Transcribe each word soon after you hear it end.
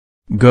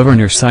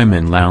Governor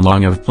Simon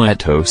Lalong of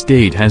Plateau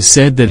State has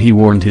said that he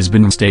warned his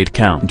Benue state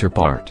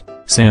counterpart,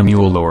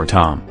 Samuel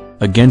Ortom,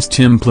 against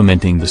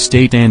implementing the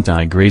state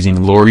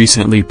anti-grazing law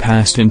recently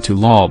passed into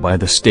law by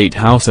the State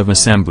House of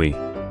Assembly.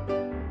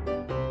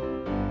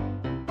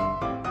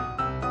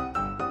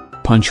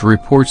 Punch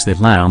reports that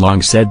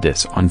Lalong said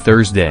this on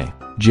Thursday,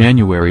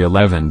 January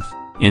 11,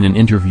 in an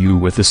interview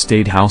with the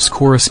State House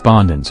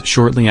correspondents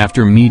shortly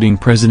after meeting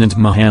President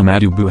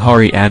Muhammadu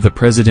Buhari at the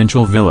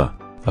Presidential Villa,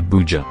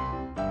 Abuja.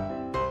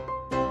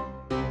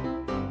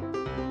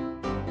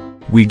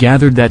 We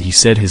gathered that he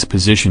said his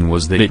position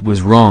was that it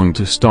was wrong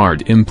to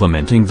start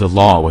implementing the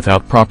law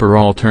without proper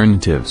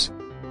alternatives.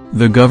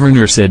 The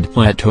governor said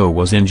Plateau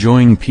was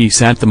enjoying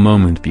peace at the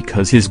moment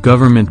because his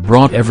government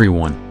brought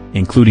everyone,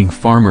 including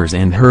farmers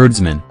and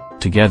herdsmen,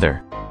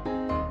 together.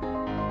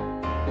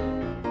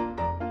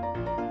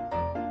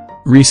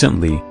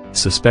 Recently,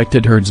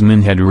 suspected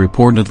herdsmen had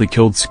reportedly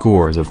killed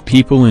scores of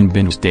people in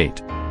Benue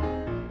State.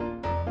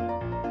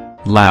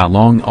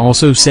 Lalong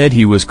also said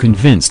he was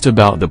convinced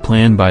about the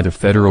plan by the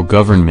federal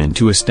government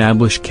to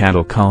establish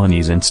cattle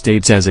colonies in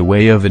states as a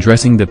way of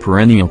addressing the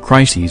perennial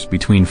crises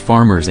between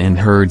farmers and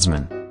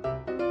herdsmen.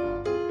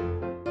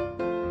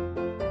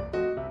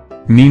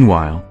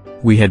 Meanwhile,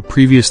 we had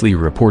previously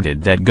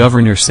reported that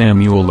Governor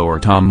Samuel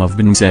Ortom of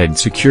Benue said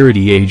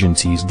security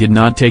agencies did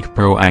not take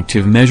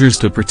proactive measures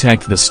to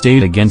protect the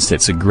state against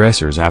its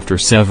aggressors after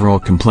several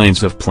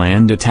complaints of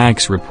planned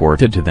attacks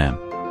reported to them.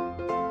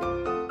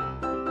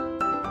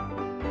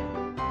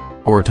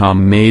 Ortom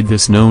made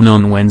this known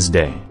on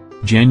Wednesday,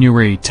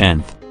 January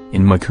 10,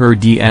 in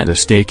Makurdi at a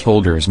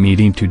stakeholders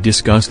meeting to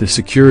discuss the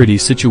security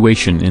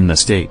situation in the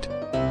state.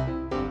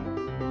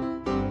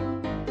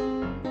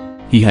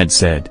 He had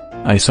said,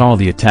 "I saw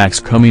the attacks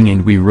coming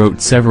and we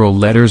wrote several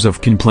letters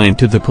of complaint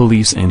to the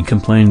police and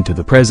complained to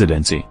the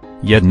presidency,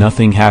 yet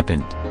nothing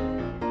happened.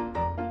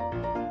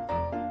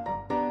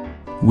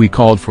 We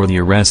called for the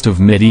arrest of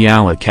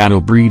Mediala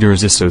Cattle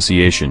Breeders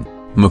Association,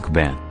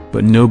 Mukban,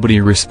 but nobody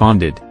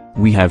responded.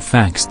 We have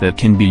facts that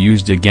can be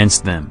used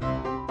against them."